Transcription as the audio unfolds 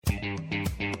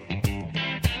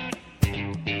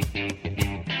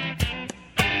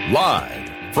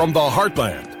Live from the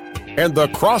heartland and the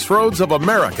crossroads of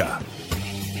America,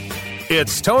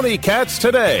 it's Tony Katz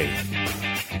Today.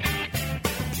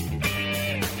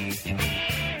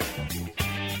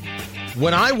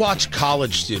 When I watch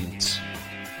college students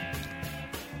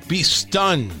be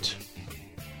stunned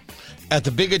at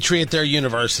the bigotry at their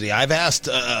university, I've asked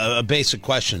a basic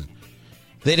question.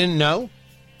 They didn't know?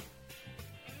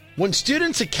 When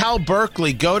students at Cal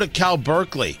Berkeley go to Cal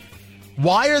Berkeley,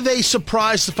 why are they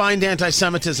surprised to find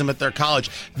anti-Semitism at their college?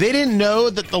 They didn't know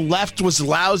that the left was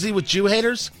lousy with Jew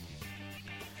haters?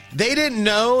 They didn't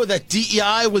know that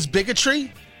DEI was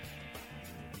bigotry?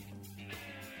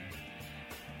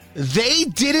 They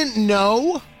didn't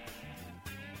know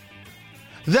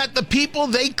that the people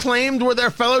they claimed were their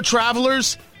fellow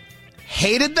travelers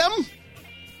hated them?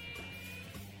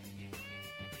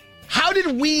 How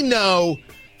did we know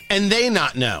and they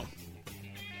not know?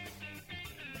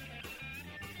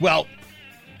 Well,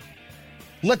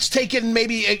 let's take it and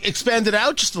maybe expand it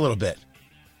out just a little bit.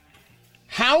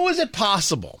 How is it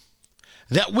possible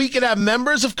that we could have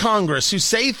members of Congress who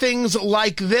say things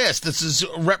like this? This is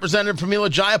Representative Pramila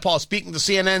Jayapal speaking to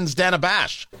CNN's Dana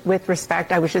Bash. With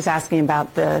respect, I was just asking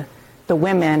about the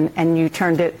women, and you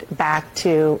turned it back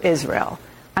to Israel.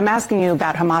 I'm asking you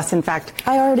about Hamas. In fact,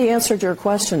 I already answered your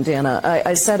question, Dana.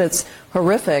 I said it's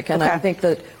horrific, and okay. I think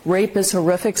that rape is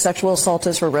horrific, sexual assault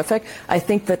is horrific. I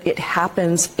think that it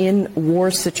happens in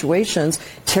war situations.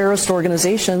 Terrorist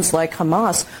organizations like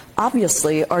Hamas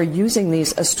obviously are using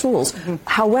these as tools. Mm-hmm.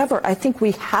 However, I think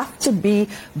we have to be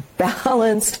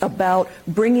balanced about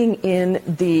bringing in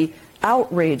the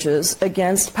outrages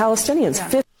against Palestinians.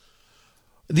 Yeah.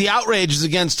 The outrages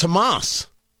against Hamas.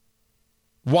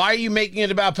 Why are you making it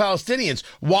about Palestinians?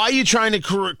 Why are you trying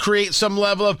to create some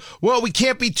level of, well, we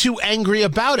can't be too angry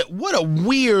about it? What a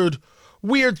weird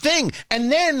thing.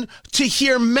 And then to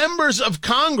hear members of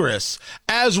Congress,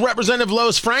 as Representative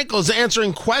Lois Frankel is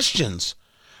answering questions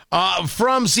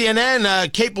from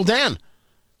CNN, Kate Buldan,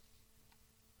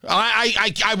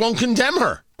 I won't condemn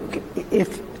her.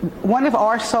 If one of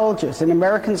our soldiers, an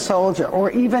American soldier, or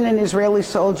even an Israeli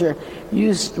soldier,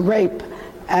 used rape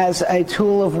as a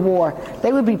tool of war,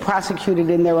 they would be prosecuted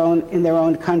in their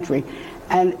own country.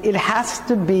 And it has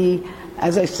to be,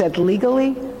 as I said,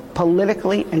 legally,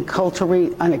 politically, and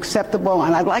culturally unacceptable.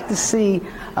 And I'd like to see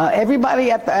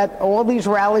everybody at all these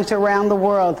rallies around the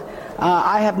world.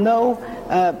 I have no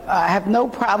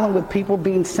problem with people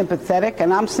being sympathetic,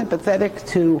 and I'm sympathetic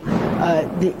to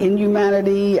the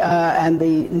inhumanity and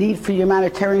the need for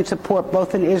humanitarian support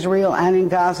both in Israel and in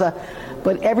Gaza.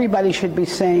 But everybody should be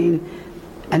saying,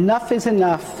 enough is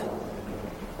enough.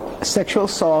 Sexual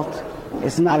assault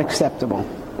is not acceptable.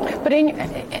 But in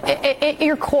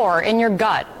your core, in your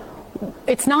gut,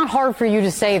 it's not hard for you to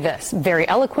say this very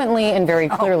eloquently and very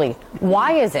clearly.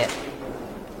 Why is it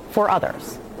for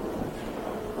others?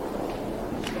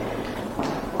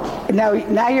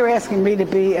 Now you're asking me to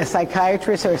be a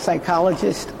psychiatrist or a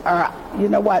psychologist. Or, you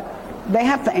know what? They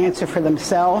have to answer for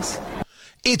themselves.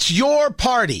 It's your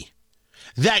party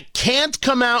that can't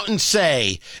come out and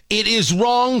say it is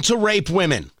wrong to rape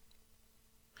women.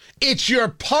 It's your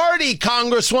party,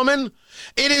 Congresswoman.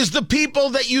 It is the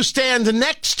people that you stand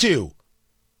next to.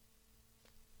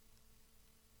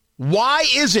 Why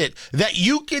is it that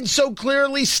you can so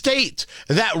clearly state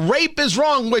that rape is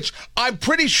wrong, which I'm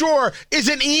pretty sure is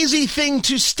an easy thing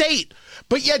to state,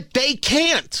 but yet they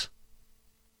can't?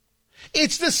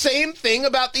 It's the same thing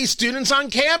about these students on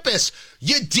campus.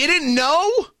 You didn't know?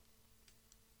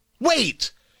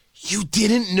 Wait, you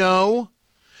didn't know?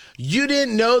 You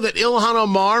didn't know that Ilhan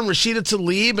Omar and Rashida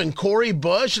Tlaib and Cori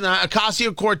Bush and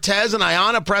Ocasio-Cortez and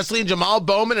Ayanna Pressley and Jamal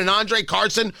Bowman and Andre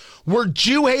Carson were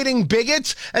Jew-hating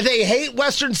bigots and they hate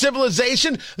Western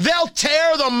civilization? They'll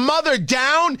tear the mother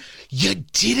down? You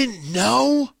didn't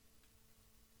know?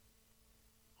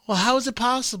 Well, how is it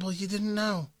possible you didn't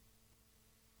know?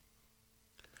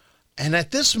 And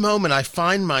at this moment, I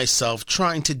find myself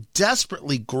trying to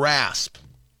desperately grasp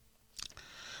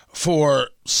for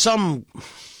some,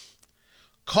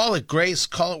 call it grace,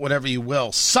 call it whatever you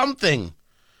will, something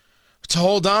to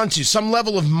hold on to, some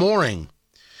level of mooring,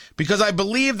 because I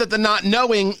believe that the not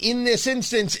knowing in this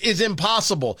instance is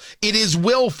impossible. It is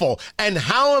willful. And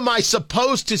how am I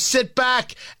supposed to sit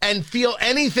back and feel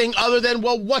anything other than,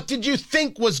 well, what did you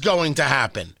think was going to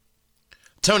happen?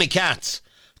 Tony Katz.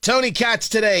 Tony Katz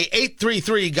today,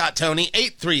 833-GOT-TONY,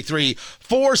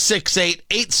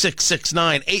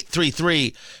 833-468-8669,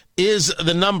 833 is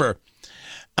the number.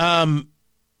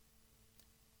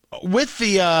 With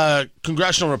the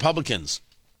congressional Republicans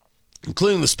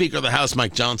including the Speaker of the House,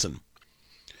 Mike Johnson.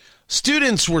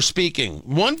 Students were speaking,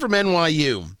 one from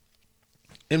NYU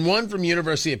and one from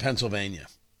University of Pennsylvania.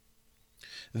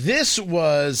 This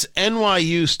was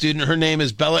NYU student. Her name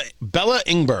is Bella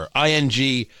Ingber,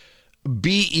 I-N-G-B-E-R,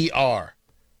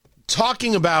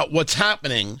 talking about what's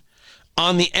happening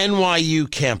on the NYU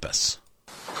campus.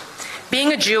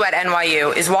 Being a Jew at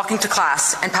NYU is walking to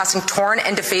class and passing torn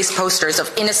and defaced posters of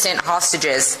innocent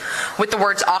hostages with the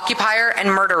words occupier and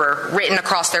murderer written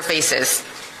across their faces.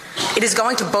 It is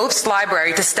going to Both's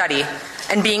library to study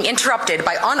and being interrupted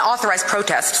by unauthorized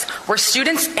protests where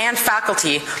students and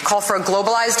faculty call for a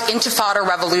globalized intifada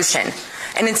revolution,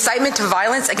 an incitement to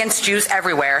violence against Jews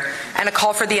everywhere, and a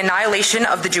call for the annihilation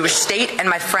of the Jewish state and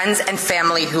my friends and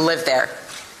family who live there.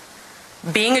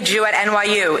 Being a Jew at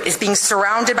NYU is being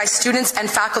surrounded by students and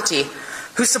faculty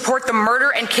who support the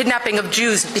murder and kidnapping of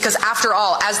Jews because, after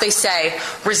all, as they say,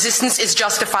 resistance is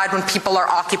justified when people are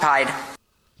occupied.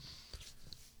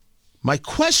 My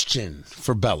question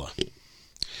for Bella,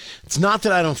 it's not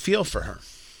that I don't feel for her.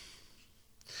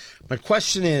 My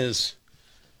question is,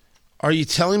 are you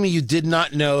telling me you did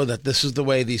not know that this is the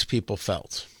way these people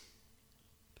felt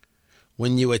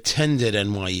when you attended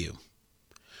NYU?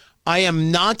 I am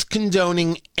not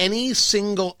condoning any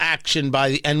single action by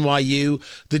the NYU,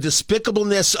 the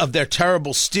despicableness of their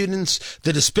terrible students,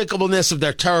 the despicableness of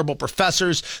their terrible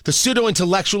professors, the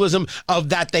pseudo-intellectualism of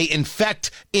that they infect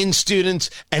in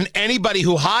students, and anybody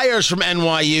who hires from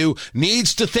NYU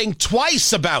needs to think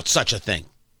twice about such a thing.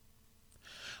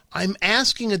 I'm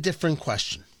asking a different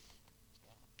question.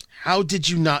 How did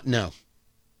you not know?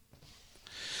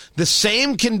 The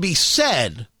same can be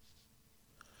said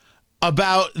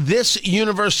about this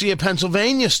University of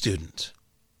Pennsylvania student.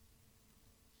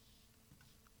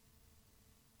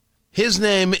 His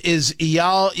name is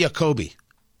Eyal Yacobi,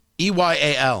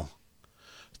 E-Y-A-L,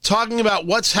 talking about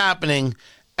what's happening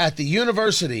at the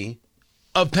University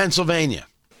of Pennsylvania.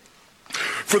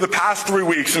 For the past 3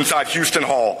 weeks inside Houston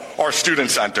Hall, our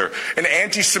student center, an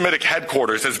anti-Semitic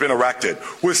headquarters has been erected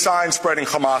with signs spreading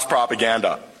Hamas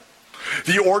propaganda.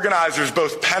 The organizers,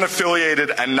 both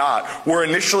Penn-affiliated and not, were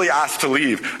initially asked to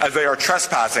leave as they are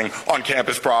trespassing on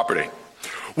campus property.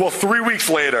 Well, 3 weeks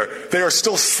later, they are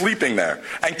still sleeping there,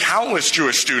 and countless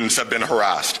Jewish students have been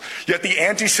harassed, yet the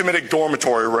anti-Semitic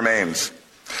dormitory remains.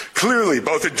 Clearly,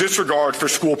 both a disregard for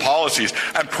school policies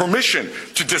and permission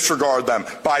to disregard them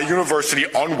by a university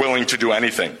unwilling to do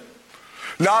anything.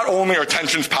 Not only are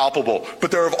tensions palpable, but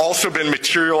there have also been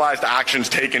materialized actions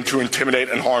taken to intimidate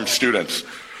and harm students.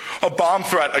 A bomb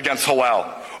threat against Hillel,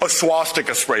 a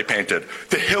swastika spray painted,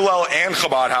 the Hillel and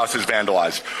Chabad houses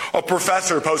vandalized, a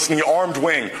professor posting the armed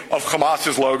wing of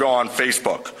Hamas's logo on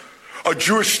Facebook, a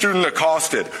Jewish student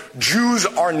accosted, Jews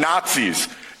are Nazis,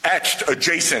 etched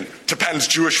adjacent to Penn's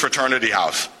Jewish fraternity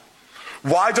house.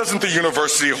 Why doesn't the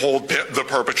university hold the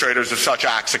perpetrators of such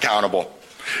acts accountable?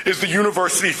 Is the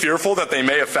university fearful that they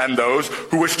may offend those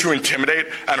who wish to intimidate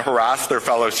and harass their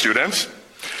fellow students?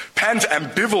 Penn's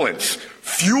ambivalence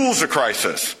fuels a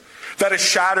crisis that has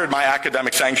shattered my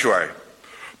academic sanctuary.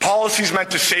 Policies meant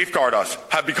to safeguard us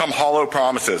have become hollow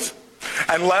promises.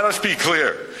 And let us be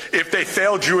clear, if they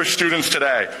fail Jewish students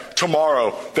today,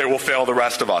 tomorrow they will fail the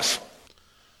rest of us.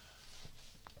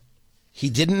 He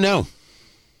didn't know.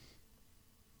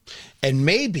 And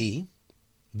maybe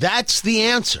that's the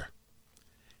answer.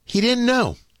 He didn't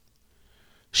know.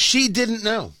 She didn't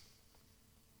know.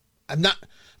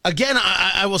 Again,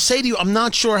 I will say to you, I'm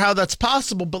not sure how that's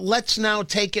possible, but let's now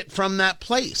take it from that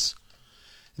place.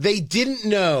 They didn't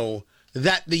know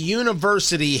that the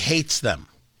university hates them.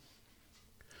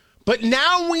 But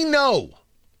now we know.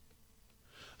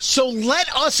 So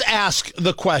let us ask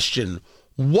the question,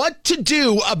 what to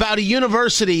do about a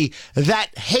university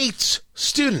that hates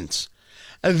students,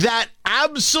 that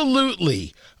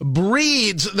absolutely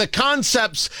breeds the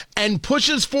concepts and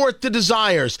pushes forth the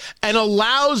desires and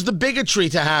allows the bigotry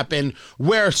to happen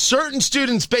where certain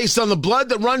students, based on the blood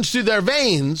that runs through their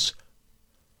veins,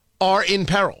 are in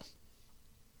peril.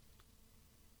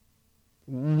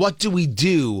 What do we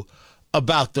do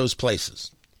about those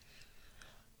places?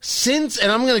 Since,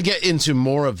 and I'm going to get into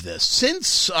more of this,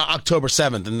 since October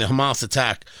 7th and the Hamas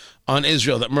attack on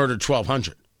Israel that murdered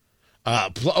 1,200,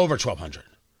 over 1,200,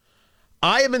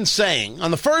 I have been saying,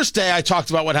 on the first day I talked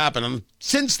about what happened, and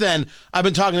since then I've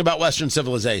been talking about Western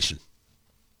civilization.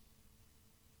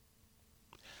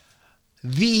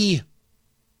 The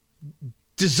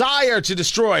desire to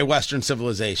destroy Western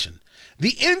civilization,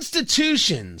 The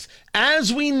institutions,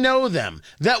 as we know them,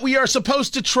 that we are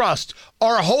supposed to trust,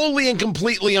 are wholly and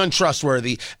completely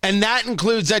untrustworthy. And that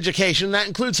includes education. That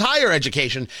includes higher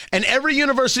education. And every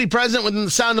university president within the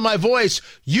sound of my voice,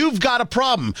 you've got a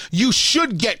problem. You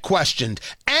should get questioned.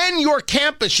 And your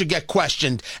campus should get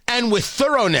questioned. And with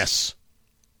thoroughness.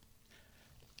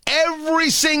 Every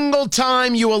single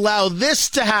time you allow this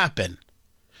to happen,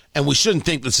 and we shouldn't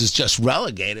think this is just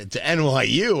relegated to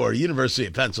NYU or University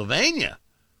of Pennsylvania.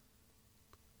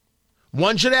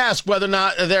 One should ask whether or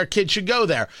not their kid should go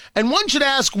there. And one should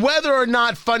ask whether or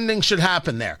not funding should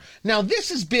happen there. Now,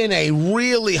 this has been a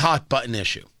really hot button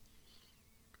issue.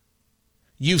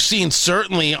 You've seen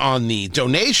certainly on the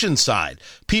donation side,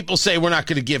 people say we're not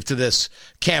going to give to this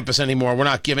campus anymore. We're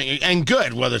not giving. And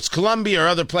good, whether it's Columbia or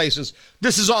other places.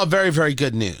 This is all very, very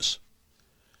good news.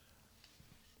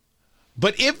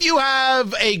 But if you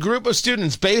have a group of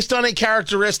students based on a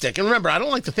characteristic, and remember, I don't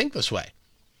like to think this way.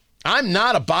 I'm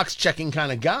not a box-checking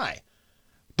kind of guy,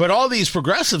 but all these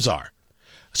progressives are.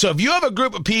 So if you have a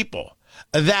group of people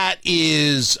that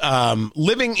is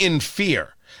living in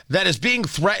fear, that is being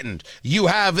threatened, you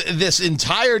have this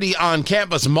entirety on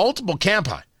campus, multiple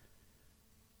campi,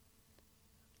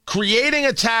 creating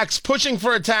attacks, pushing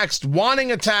for attacks,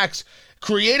 wanting attacks,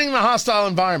 creating the hostile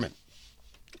environment.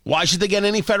 Why should they get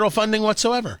any federal funding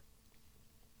whatsoever?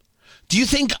 Do you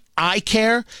think I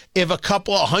care if a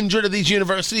couple 100 of these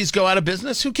universities go out of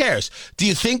business? Who cares? Do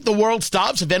you think the world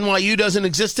stops if NYU doesn't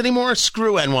exist anymore?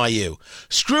 Screw NYU.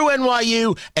 Screw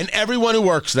NYU and everyone who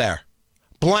works there.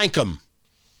 Blank them.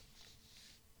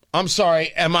 I'm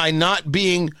sorry, am I not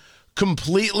being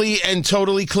completely and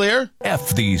totally clear?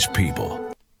 F these people.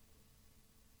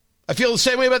 I feel the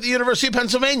same way about the University of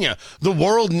Pennsylvania. The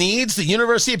world needs the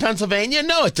University of Pennsylvania?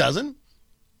 No, it doesn't.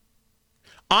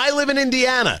 I live in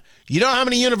Indiana. You know how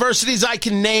many universities I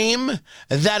can name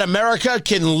that America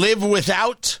can live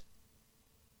without?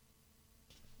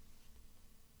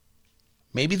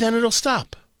 Maybe then it'll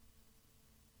stop.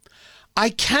 I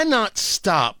cannot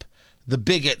stop the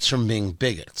bigots from being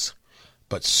bigots,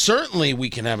 but certainly we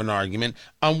can have an argument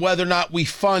on whether or not we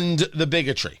fund the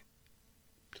bigotry.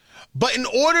 But in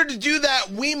order to do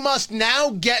that, we must now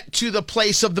get to the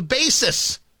place of the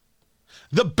basis,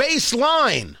 the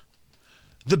baseline.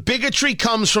 The bigotry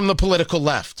comes from the political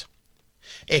left.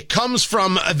 It comes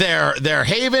from their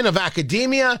haven of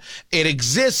academia. It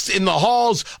exists in the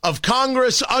halls of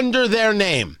Congress under their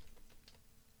name.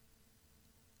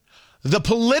 The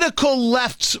political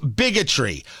left's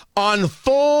bigotry on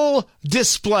full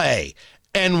display.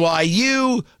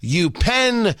 NYU,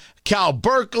 UPenn, Cal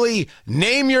Berkeley,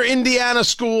 name your Indiana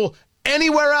school,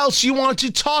 anywhere else you want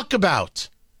to talk about.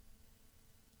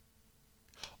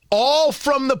 All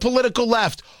from the political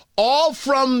left, all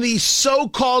from the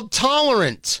so-called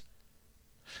tolerant.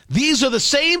 These are the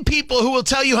same people who will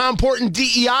tell you how important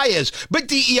DEI is, but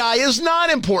DEI is not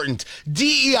important.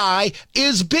 DEI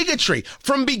is bigotry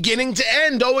from beginning to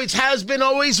end, always has been,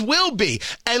 always will be.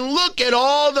 And look at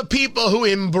all the people who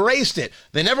embraced it.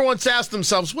 They never once asked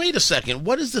themselves, wait a second,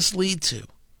 what does this lead to?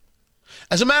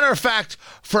 As a matter of fact,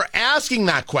 for asking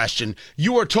that question,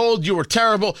 you were told you were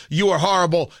terrible, you were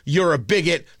horrible, you're a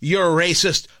bigot, you're a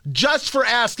racist, just for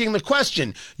asking the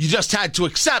question. You just had to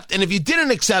accept, and if you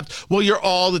didn't accept, well, you're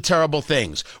all the terrible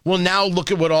things. Well, now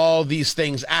look at what all these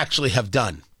things actually have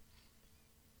done.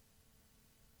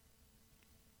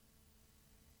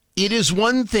 It is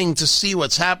one thing to see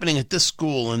what's happening at this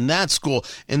school and that school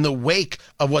in the wake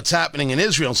of what's happening in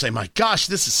Israel and say, my gosh,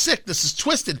 this is sick, this is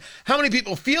twisted. How many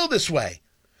people feel this way?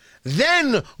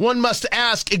 Then one must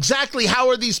ask exactly how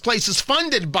are these places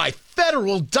funded by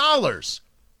federal dollars?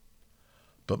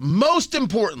 But most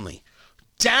importantly,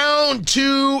 down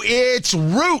to its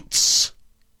roots,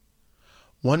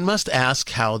 one must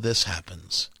ask how this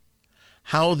happens,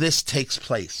 how this takes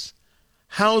place,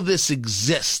 how this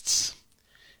exists.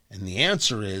 And the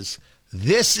answer is,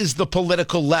 this is the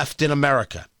political left in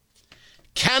America.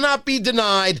 Cannot be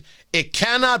denied. It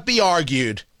cannot be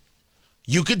argued.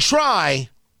 You could try.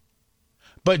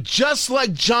 But just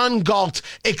like John Galt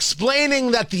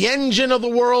explaining that the engine of the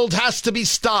world has to be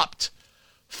stopped,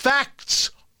 facts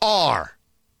are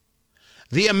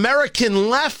the American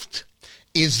left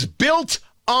is built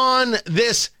on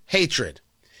this hatred.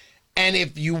 And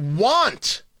if you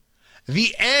want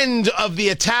the end of the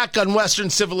attack on Western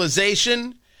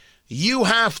civilization, you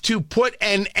have to put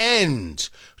an end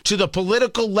to the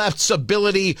political left's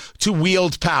ability to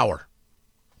wield power.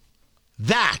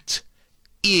 That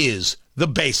is the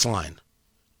baseline.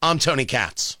 I'm Tony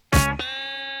Katz.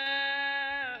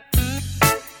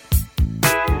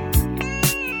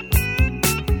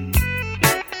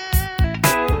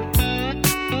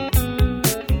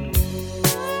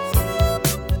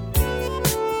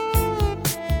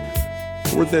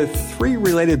 Were the three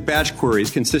related batch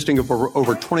queries consisting of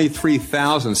over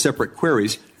 23,000 separate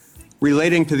queries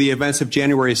relating to the events of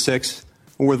January 6th,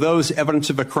 were those evidence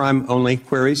of a crime only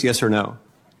queries, yes or no?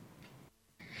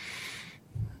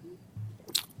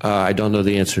 I don't know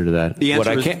the answer to that. The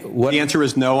answer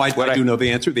is no. I do know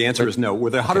the answer. The answer is no. Were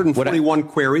there 141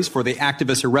 queries for the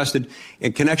activists arrested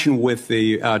in connection with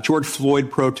the George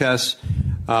Floyd protests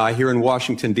here in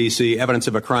Washington, D.C., evidence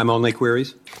of a crime-only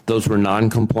queries? Those were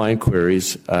non-compliant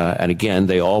queries. And again,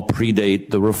 they all predate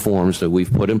the reforms that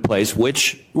we've put in place,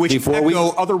 which echo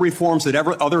other reforms that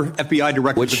other FBI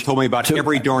directors have told me about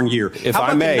every darn year. If How I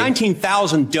about may, the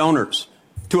 19,000 donors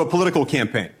to a political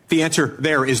campaign? The answer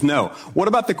there is no. What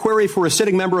about the query for a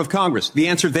sitting member of Congress? The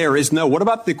answer there is no. What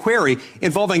about the query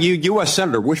involving a U.S.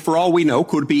 Senator, which for all we know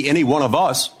could be any one of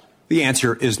us? The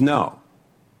answer is no.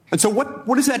 And so what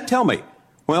does that tell me?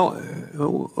 Well,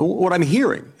 what I'm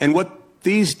hearing and what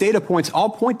these data points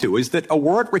all point to is that a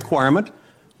warrant requirement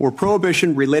or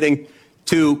prohibition relating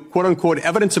to, quote unquote,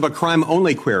 evidence of a crime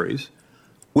only queries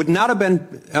would not have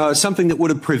been something that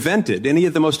would have prevented any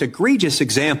of the most egregious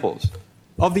examples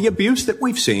of the abuse that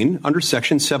we've seen under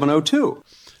Section 702.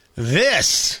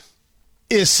 This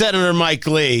is Senator Mike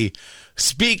Lee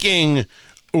speaking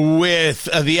with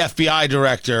the FBI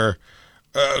director,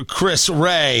 Chris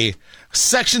Wray.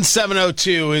 Section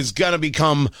 702 is going to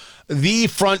become the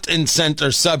front and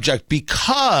center subject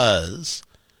because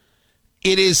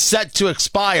it is set to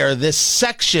expire. This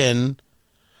section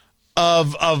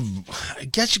of I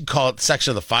guess you'd call it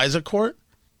section of the FISA court.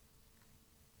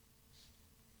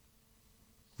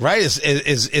 Right?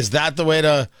 Is that the way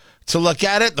to look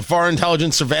at it? The Foreign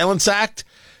Intelligence Surveillance Act?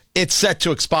 It's set to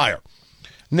expire.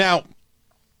 Now,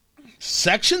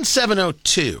 Section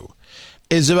 702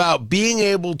 is about being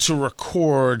able to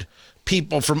record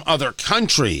people from other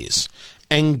countries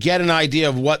and get an idea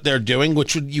of what they're doing,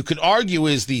 which you could argue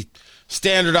is the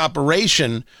standard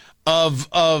operation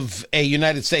of a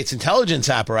United States intelligence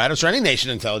apparatus or any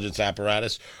nation intelligence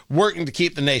apparatus working to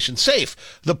keep the nation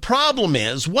safe. The problem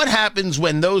is what happens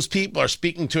when those people are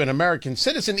speaking to an American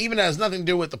citizen, even has nothing to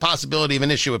do with the possibility of an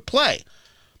issue at play.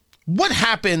 What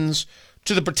happens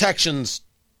to the protections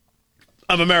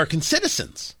of American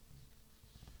citizens?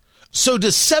 So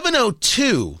does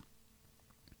 702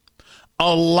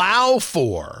 allow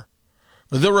for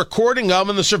the recording of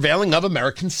and the surveilling of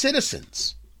American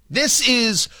citizens? This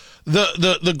is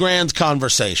the grand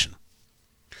conversation.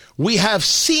 We have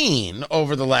seen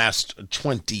over the last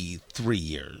 23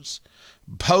 years,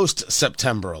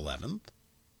 post-September 11th,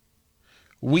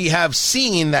 we have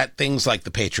seen that things like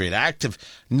the Patriot Act have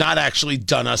not actually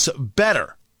done us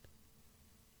better.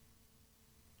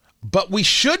 But we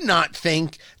should not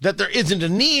think that there isn't a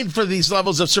need for these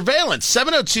levels of surveillance.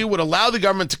 702 would allow the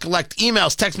government to collect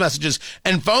emails, text messages,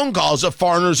 and phone calls of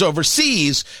foreigners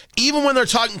overseas, even when they're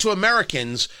talking to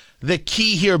Americans, the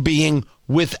key here being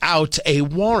without a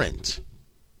warrant.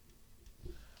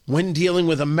 When dealing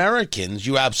with Americans,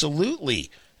 you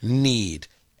absolutely need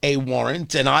a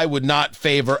warrant, and I would not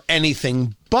favor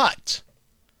anything but.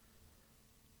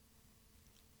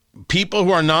 People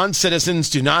who are non-citizens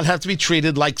do not have to be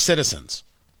treated like citizens.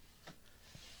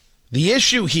 The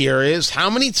issue here is how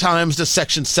many times does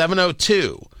Section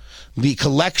 702, the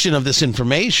collection of this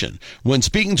information, when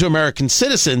speaking to American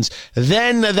citizens,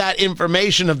 then that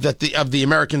information of the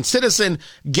American citizen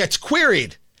gets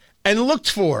queried and looked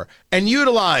for and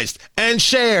utilized and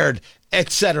shared,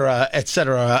 etc.,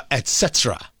 etc.,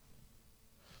 etc.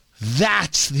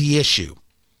 That's the issue.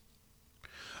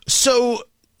 So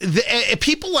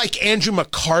people like Andrew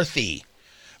McCarthy,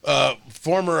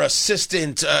 former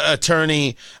assistant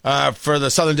attorney for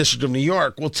the Southern District of New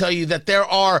York, will tell you that there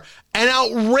are an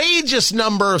outrageous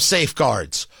number of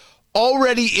safeguards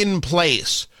already in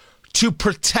place to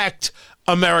protect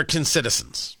American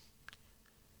citizens.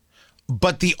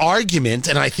 But the argument,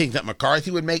 and I think that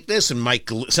McCarthy would make this, and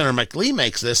Senator Mike Lee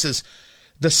makes this, is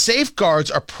the safeguards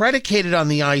are predicated on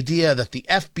the idea that the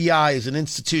FBI is an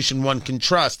institution one can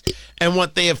trust. And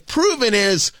what they have proven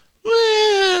is,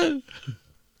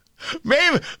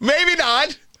 maybe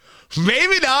not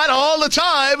all the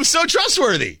time so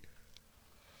trustworthy.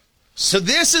 So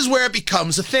this is where it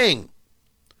becomes a thing.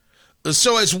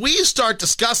 So as we start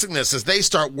discussing this, as they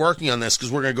start working on this,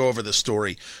 because we're going to go over this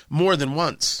story more than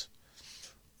once,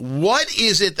 what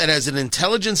is it that as an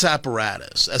intelligence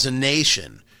apparatus, as a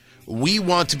nation, we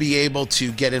want to be able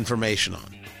to get information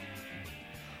on?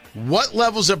 What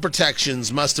levels of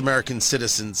protections must American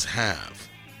citizens have?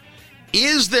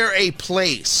 Is there a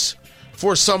place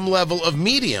for some level of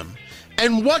medium?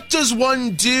 And what does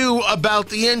one do about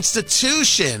the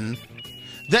institution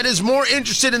that is more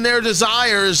interested in their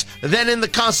desires than in the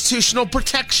constitutional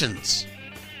protections.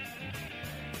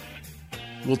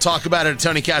 We'll talk about it at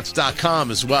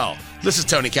TonyKatz.com as well. This is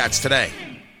Tony Katz Today.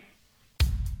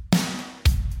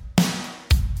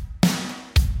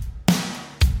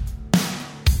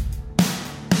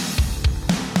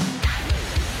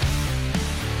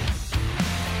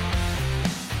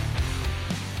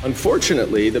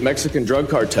 Unfortunately, the Mexican drug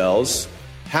cartels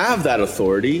have that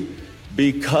authority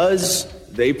because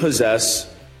they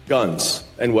possess guns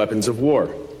and weapons of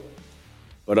war.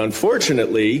 But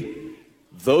unfortunately,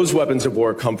 those weapons of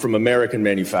war come from American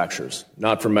manufacturers,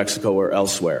 not from Mexico or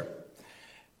elsewhere.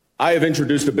 I have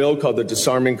introduced a bill called the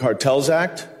Disarming Cartels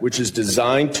Act, which is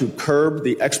designed to curb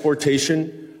the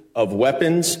exportation of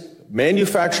weapons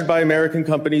manufactured by American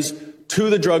companies to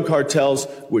the drug cartels,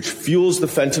 which fuels the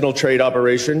fentanyl trade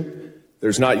operation.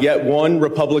 There's not yet one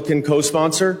Republican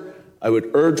co-sponsor. I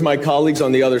would urge my colleagues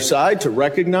on the other side to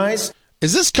recognize.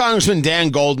 Is this Congressman Dan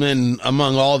Goldman,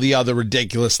 among all the other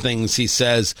ridiculous things he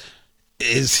says,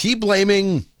 is he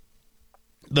blaming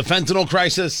the fentanyl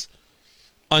crisis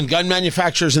on gun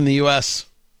manufacturers in the U.S.?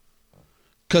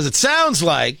 Because it sounds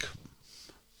like,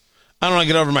 I don't want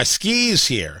to get over my skis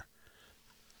here,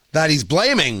 that he's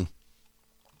blaming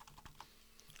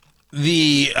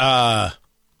the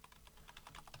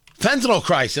fentanyl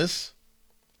crisis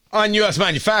on U.S.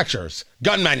 manufacturers,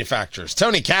 gun manufacturers.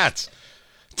 Tony Katz.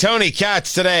 Tony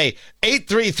Katz today,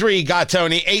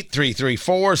 833-GOT-TONY,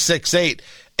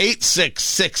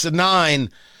 833-468-8669.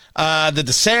 The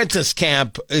DeSantis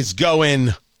camp is going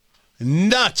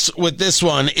nuts with this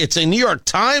one. It's a New York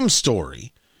Times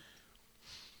story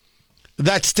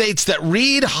that states that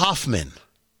Reid Hoffman,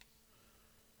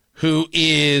 who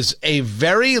is a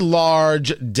very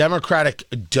large Democratic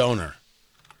donor,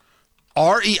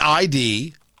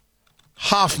 R-E-I-D,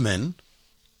 Hoffman,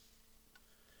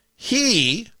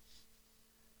 he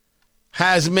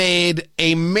has made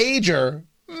a major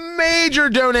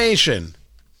donation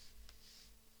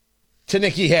to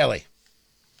Nikki Haley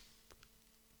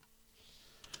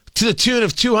to the tune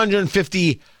of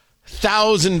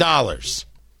 $250,000.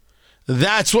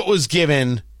 That's what was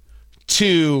given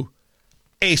to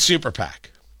a super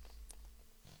PAC.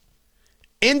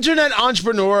 Internet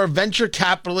entrepreneur, venture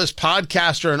capitalist,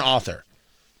 podcaster, and author.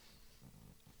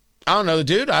 I don't know the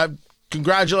dude.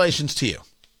 Congratulations to you.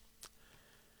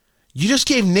 You just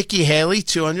gave Nikki Haley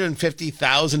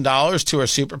 $250,000 to her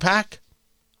super PAC?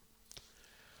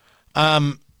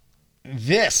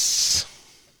 This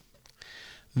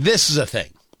is a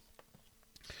thing.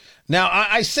 Now,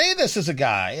 I say this as a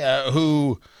guy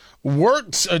who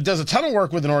does a ton of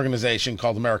work with an organization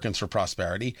called Americans for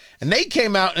Prosperity, and they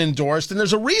came out and endorsed, and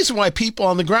there's a reason why people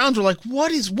on the ground were like,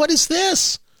 what is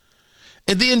this?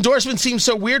 And the endorsement seems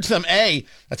so weird to them. A,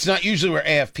 that's not usually where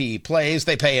AFP plays.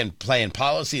 They play in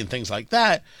policy and things like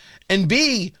that. And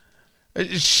B,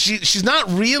 she's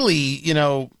not really,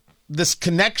 this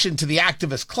connection to the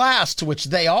activist class to which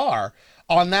they are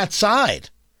on that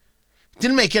side.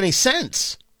 Didn't make any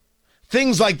sense.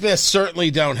 Things like this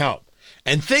certainly don't help.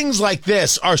 And things like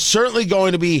this are certainly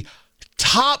going to be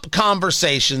top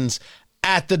conversations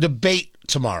at the debate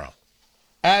tomorrow.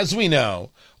 As we know,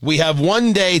 we have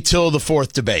one day till the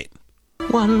fourth debate.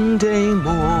 One day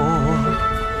more,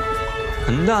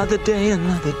 another day,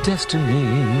 another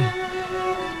destiny,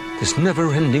 this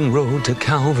never-ending road to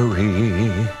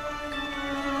Calvary.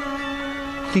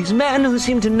 These men who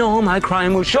seem to know my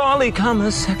crime will surely come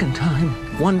a second time.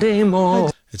 One day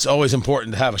more. It's always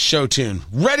important to have a show tune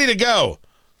ready to go.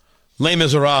 Les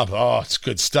Miserables. Oh, it's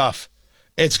good stuff.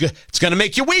 It's good. It's going to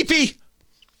make you weepy.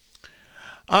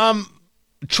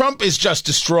 Trump is just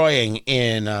destroying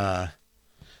in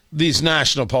these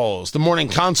national polls. The Morning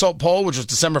Consult poll, which was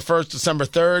December 1st, December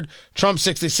 3rd, Trump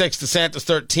 66, DeSantis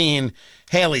 13,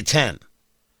 Haley 10.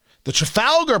 The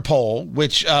Trafalgar poll,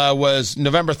 which was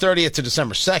November 30th to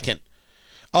December 2nd,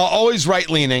 always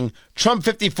right-leaning, Trump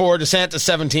 54, DeSantis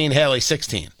 17, Haley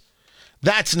 16.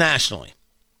 That's nationally.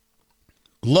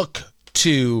 Look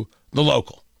to the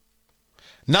local.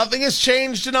 Nothing has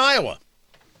changed in Iowa.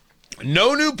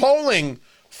 No new polling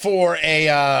for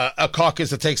a caucus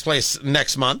that takes place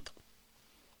next month.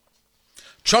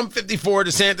 Trump 54,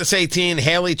 DeSantis 18,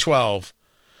 Haley 12,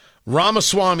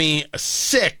 Ramaswamy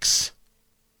 6,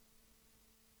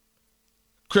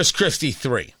 Chris Christie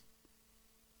 3.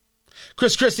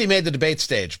 Chris Christie made the debate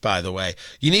stage, by the way.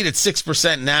 You needed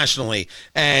 6% nationally,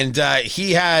 and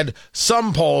he had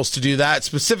some polls to do that,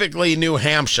 specifically New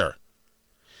Hampshire.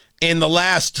 In the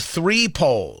last 3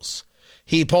 polls,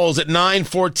 he polls at 9,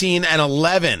 14, and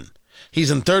 11. He's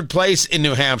in third place in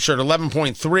New Hampshire at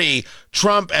 11.3.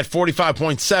 Trump at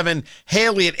 45.7.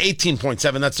 Haley at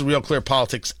 18.7. That's the Real Clear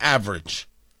Politics average.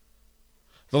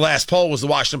 The last poll was the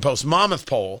Washington Post Monmouth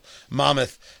poll.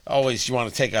 Monmouth, always you want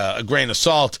to take a grain of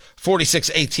salt.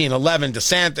 46, 18, 11.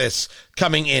 DeSantis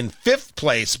coming in fifth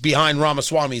place behind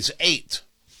Ramaswamy's 8.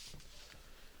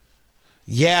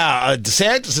 Yeah,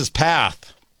 DeSantis'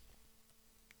 path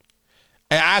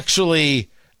actually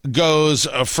goes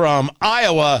from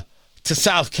Iowa to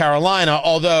South Carolina,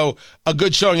 although a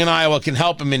good showing in Iowa can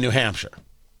help him in New Hampshire.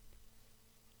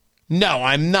 No,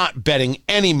 I'm not betting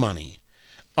any money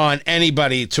on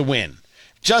anybody to win.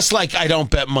 Just like I don't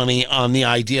bet money on the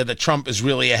idea that Trump is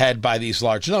really ahead by these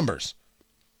large numbers.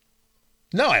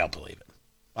 No, I don't believe it.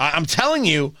 I'm telling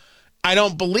you, I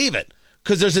don't believe it.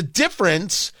 Because there's a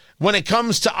difference when it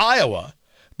comes to Iowa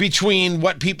between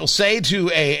what people say to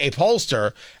a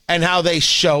pollster and how they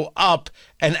show up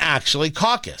and actually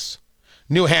caucus.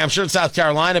 New Hampshire and South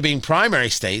Carolina, being primary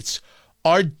states,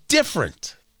 are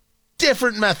different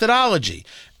methodology.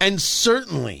 And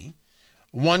certainly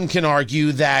one can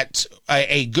argue that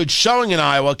a good showing in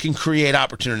Iowa can create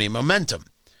opportunity and momentum.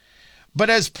 But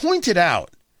as pointed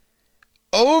out,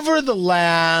 over the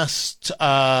last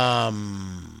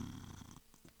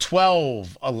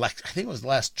 12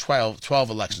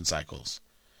 election cycles,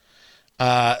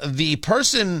 the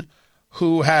person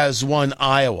who has won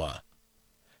Iowa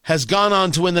has gone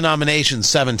on to win the nomination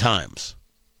 7 times.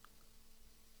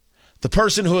 The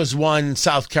person who has won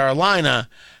South Carolina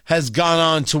has gone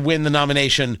on to win the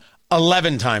nomination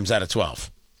 11 times out of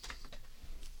 12.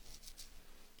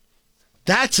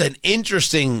 That's an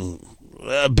interesting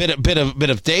bit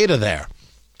of data there.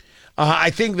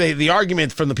 I think the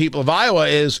argument from the people of Iowa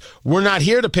is we're not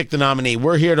here to pick the nominee.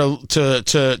 We're here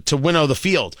to winnow the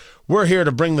field. We're here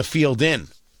to bring the field in.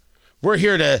 We're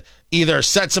here to either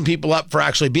set some people up for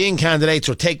actually being candidates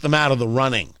or take them out of the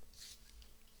running.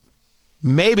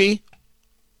 Maybe.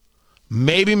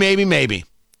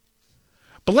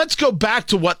 But let's go back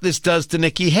to what this does to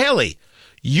Nikki Haley.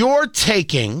 You're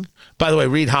taking, by the way,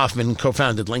 Reid Hoffman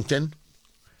co-founded LinkedIn.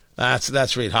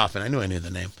 That's Reid Hoffman. I knew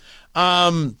the name.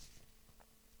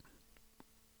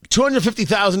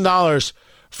 $250,000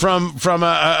 from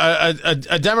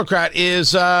a Democrat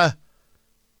is a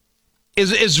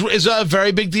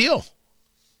very big deal,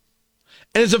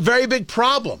 and it's a very big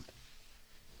problem.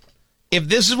 If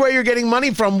this is where you're getting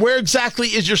money from, where exactly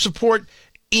is your support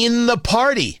in the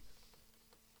party?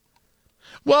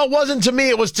 Well, it wasn't to me.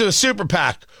 It was to a super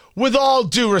PAC. With all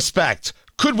due respect,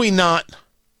 could we not?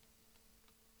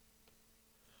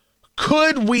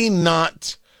 Could we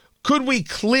not? Could we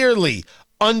clearly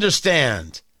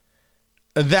understand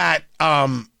that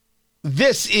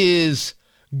this is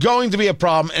going to be a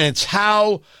problem, and it's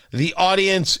how the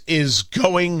audience is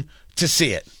going to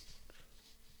see it?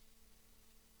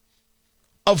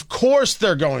 Of course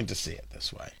they're going to see it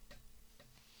this way.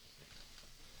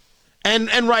 And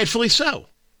rightfully so.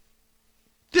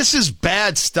 This is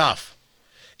bad stuff.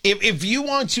 If you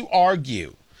want to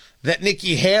argue that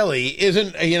Nikki Haley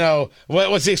isn't,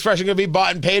 what's the expression going to be,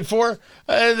 bought and paid for?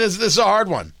 This is a hard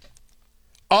one.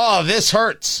 Oh, this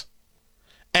hurts.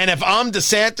 And if I'm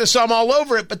DeSantis, I'm all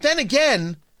over it. But then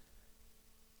again,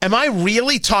 am I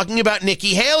really talking about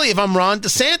Nikki Haley if I'm Ron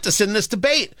DeSantis in this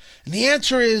debate? And the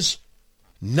answer is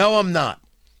no, I'm not.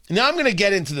 Now, I'm going to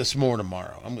get into this more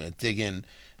tomorrow. I'm going to dig in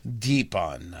deep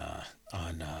on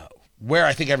where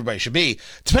I think everybody should be,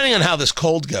 depending on how this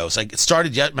cold goes. It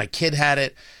started yet, my kid had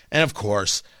it, and of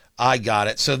course, I got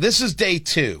it. So this is day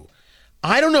 2.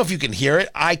 I don't know if you can hear it.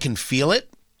 I can feel it.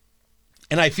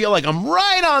 And I feel like I'm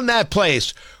right on that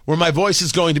place where my voice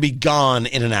is going to be gone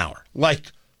in an hour.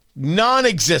 Like,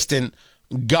 non-existent,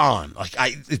 gone. Like,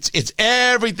 it's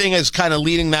everything is kind of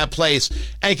leading that place,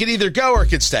 and it could either go or it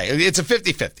could stay. It's a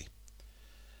 50-50.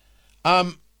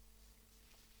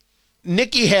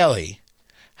 Nikki Haley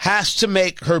has to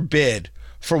make her bid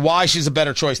for why she's a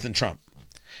better choice than Trump.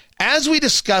 As we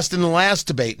discussed in the last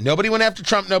debate, nobody went after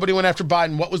Trump, nobody went after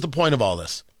Biden. What was the point of all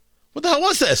this? What the hell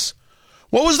was this?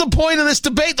 What was the point of this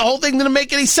debate? The whole thing didn't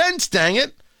make any sense, dang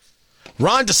it.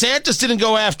 Ron DeSantis didn't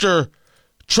go after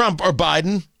Trump or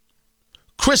Biden.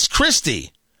 Chris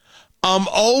Christie. I'm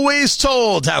always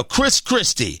told how Chris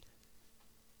Christie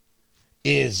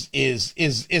is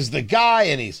the guy,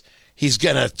 and he's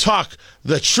going to talk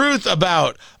the truth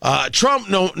about Trump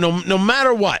no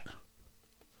matter what.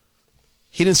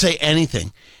 He didn't say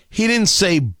anything. He didn't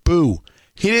say boo.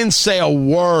 He didn't say a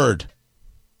word.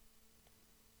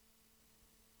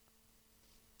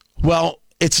 Well,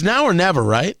 it's now or never,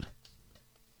 right?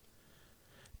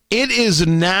 It is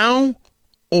now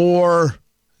or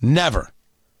never.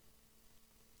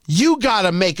 You got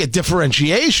to make a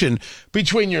differentiation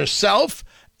between yourself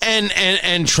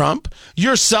and Trump,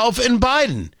 yourself and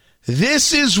Biden.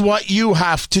 This is what you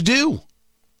have to do.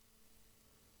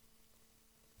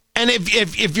 And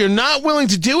if you're not willing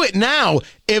to do it now,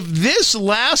 if this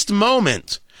last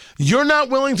moment you're not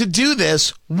willing to do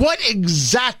this, what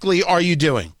exactly are you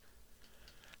doing?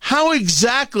 How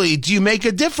exactly do you make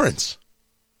a difference?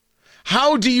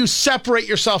 How do you separate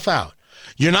yourself out?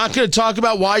 You're not going to talk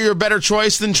about why you're a better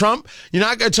choice than Trump? You're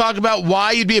not going to talk about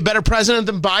why you'd be a better president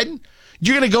than Biden?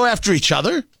 You're going to go after each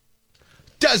other?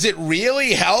 Does it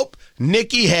really help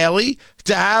Nikki Haley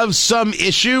to have some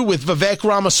issue with Vivek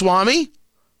Ramaswamy?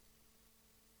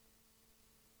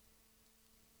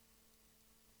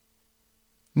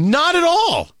 Not at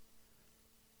all.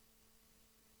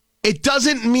 It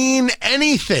doesn't mean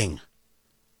anything.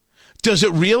 Does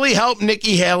it really help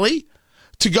Nikki Haley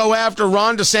to go after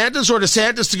Ron DeSantis or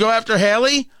DeSantis to go after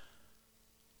Haley?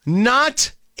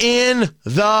 Not in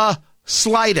the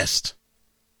slightest.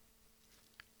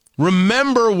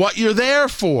 Remember what you're there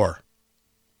for.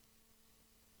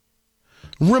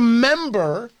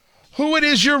 Remember who it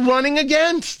is you're running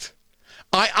against.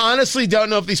 I honestly don't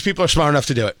know if these people are smart enough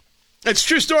to do it. It's a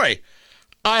true story.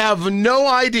 I have no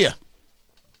idea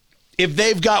if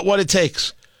they've got what it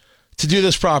takes to do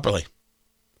this properly.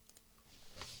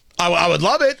 I would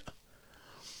love it.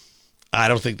 I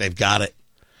don't think they've got it.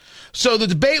 So the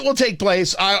debate will take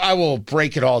place. I will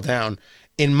break it all down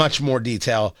in much more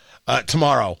detail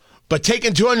tomorrow. But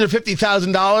taking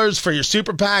 $250,000 for your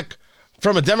super PAC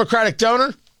from a Democratic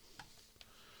donor,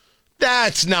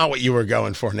 that's not what you were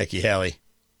going for, Nikki Haley.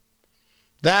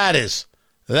 That is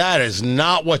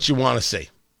not what you want to see.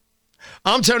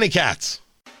 I'm Tony Katz.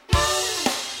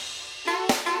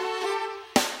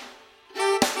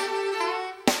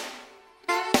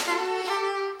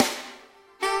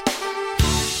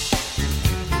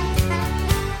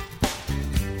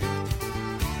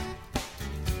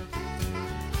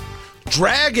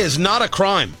 Drag is not a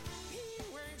crime.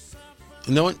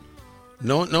 No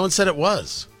one said it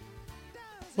was.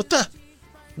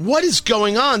 What is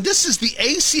going on? This is the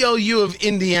ACLU of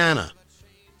Indiana.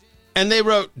 And they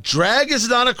wrote, drag is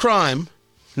not a crime.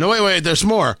 No, wait, there's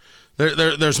more.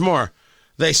 There's more.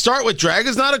 They start with drag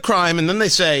is not a crime, and then they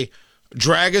say,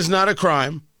 drag is not a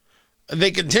crime.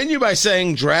 They continue by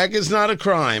saying drag is not a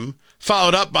crime,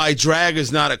 followed up by drag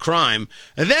is not a crime.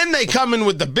 And then they come in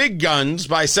with the big guns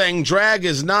by saying drag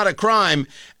is not a crime,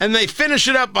 and they finish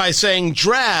it up by saying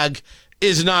drag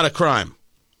is not a crime.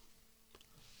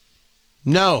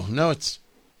 No, it's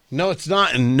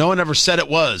not, and no one ever said it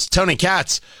was. Tony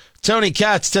Katz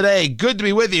today. Good to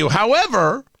be with you.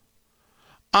 However,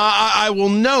 I will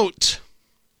note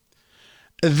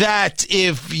that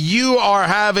if you are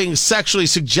having sexually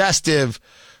suggestive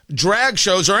drag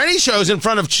shows or any shows in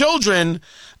front of children,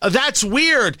 that's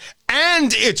weird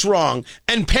and it's wrong.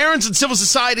 And parents and civil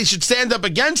society should stand up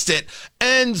against it,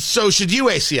 and so should you,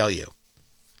 ACLU.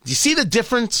 Do you see the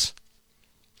difference?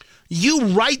 You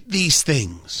write these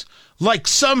things like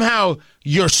somehow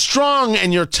you're strong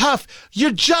and you're tough.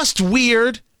 You're just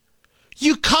weird.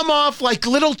 You come off like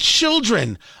little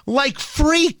children, like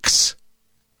freaks.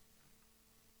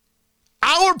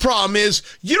 Our problem is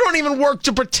you don't even work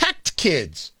to protect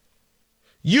kids.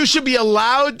 You should be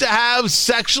allowed to have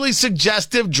sexually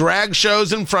suggestive drag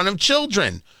shows in front of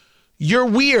children. You're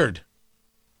weird.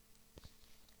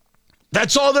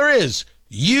 That's all there is.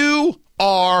 You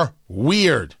are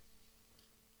weird.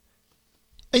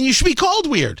 And you should be called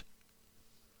weird.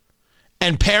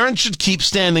 And parents should keep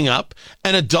standing up,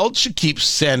 and adults should keep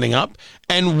standing up,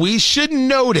 and we should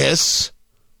notice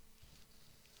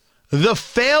the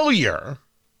failure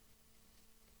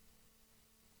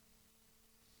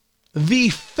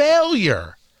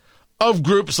of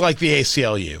groups like the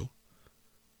ACLU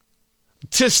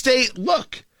to state,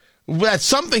 look, that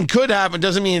something could happen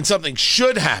doesn't mean something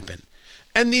should happen.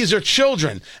 And these are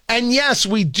children. And yes,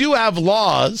 we do have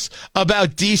laws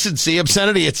about decency,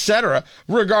 obscenity, etc.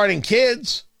 regarding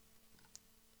kids.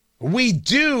 We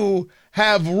do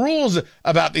have rules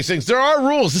about these things. There are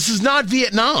rules. This is not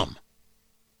Vietnam.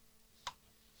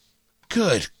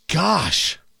 Good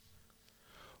gosh.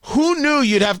 Who knew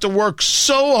you'd have to work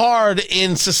so hard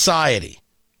in society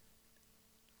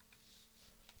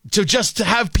to just to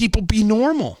have people be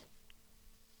normal?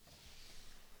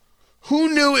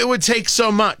 Who knew it would take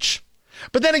so much?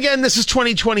 But then again, this is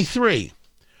 2023.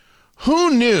 Who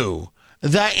knew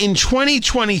that in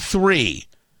 2023,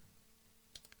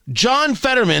 John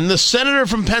Fetterman, the senator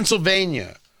from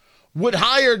Pennsylvania, would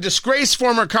hire disgraced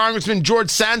former Congressman George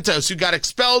Santos, who got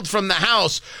expelled from the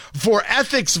House for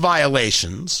ethics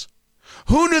violations,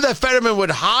 Who knew that Fetterman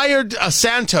would hire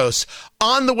Santos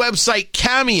on the website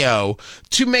Cameo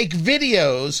to make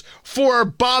videos for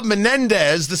Bob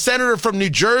Menendez, the senator from New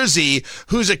Jersey,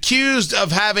 who's accused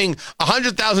of having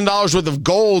 $100,000 worth of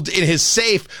gold in his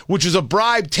safe, which was a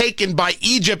bribe taken by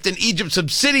Egypt and Egypt's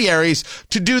subsidiaries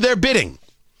to do their bidding?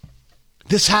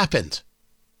 This happened.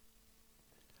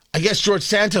 I guess George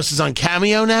Santos is on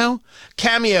Cameo now.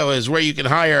 Cameo is where you can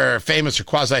hire famous or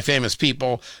quasi-famous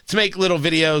people to make little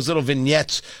videos, little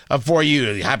vignettes for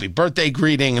you, happy birthday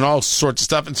greeting and all sorts of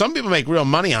stuff. And some people make real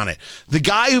money on it. The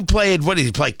guy who played, what did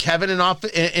he play? Kevin in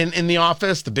The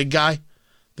Office, the big guy,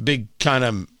 the big kind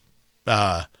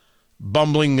of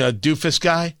bumbling doofus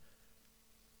guy.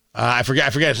 I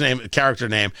forget his name, character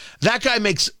name. That guy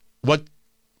makes what?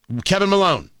 Kevin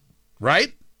Malone,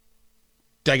 right?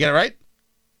 Did I get it right?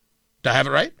 Did I have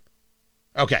it right?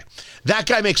 Okay. That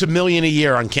guy makes $1 million a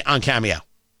year on Cameo.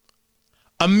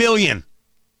 $1 million.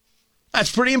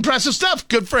 That's pretty impressive stuff.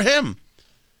 Good for him.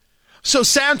 So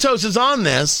Santos is on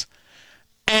this,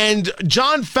 and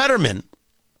John Fetterman,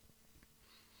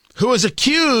 who has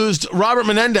accused Robert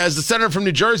Menendez, the senator from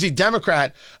New Jersey,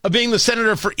 Democrat, of being the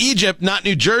senator for Egypt, not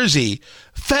New Jersey.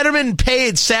 Fetterman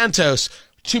paid Santos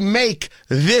to make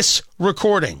this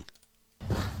recording.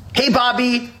 Hey,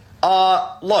 Bobby.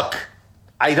 Look,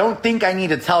 I don't think I need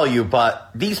to tell you,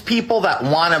 but these people that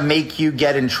want to make you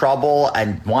get in trouble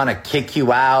and want to kick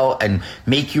you out and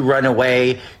make you run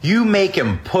away, you make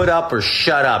them put up or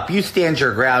shut up. You stand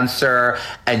your ground, sir,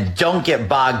 and don't get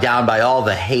bogged down by all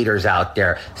the haters out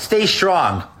there. Stay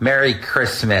strong. Merry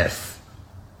Christmas.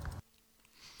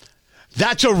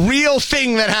 That's a real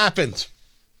thing that happened.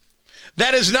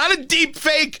 That is not a deep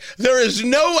fake. There is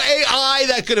no AI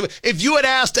that could have. If you had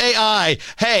asked AI,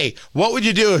 hey, what would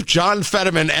you do if John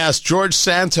Fetterman asked George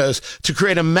Santos to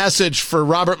create a message for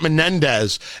Robert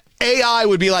Menendez? AI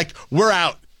would be like, we're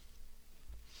out.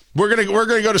 We're gonna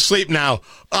go to sleep now.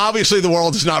 Obviously, the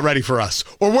world is not ready for us,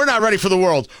 or we're not ready for the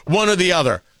world. One or the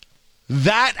other.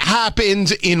 That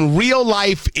happened in real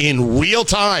life, in real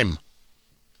time.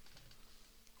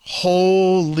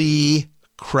 Holy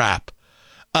crap.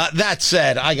 That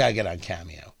said, I got to get on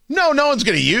Cameo. No one's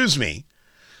going to use me.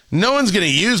 No one's going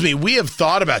to use me. We have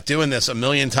thought about doing this a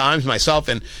million times, myself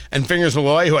and Fingers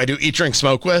Malloy, who I do Eat, Drink,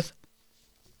 Smoke with.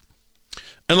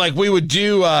 And like we would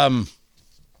do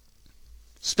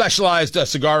specialized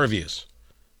cigar reviews.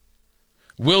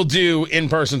 We'll do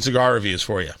in-person cigar reviews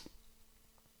for you.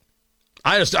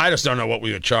 I just don't know what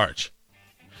we would charge.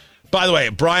 By the way,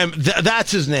 Brian,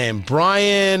 that's his name,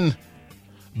 Brian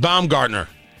Baumgartner.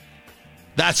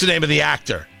 That's the name of the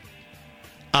actor.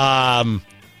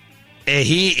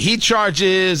 He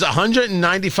charges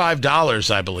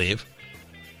 $195, I believe.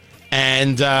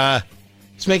 And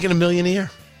he's making $1 million a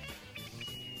year.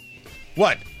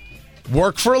 What?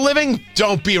 Work for a living?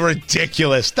 Don't be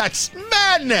ridiculous. That's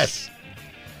madness.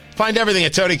 Find everything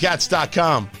at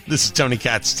TonyKatz.com. This is Tony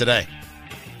Katz Today.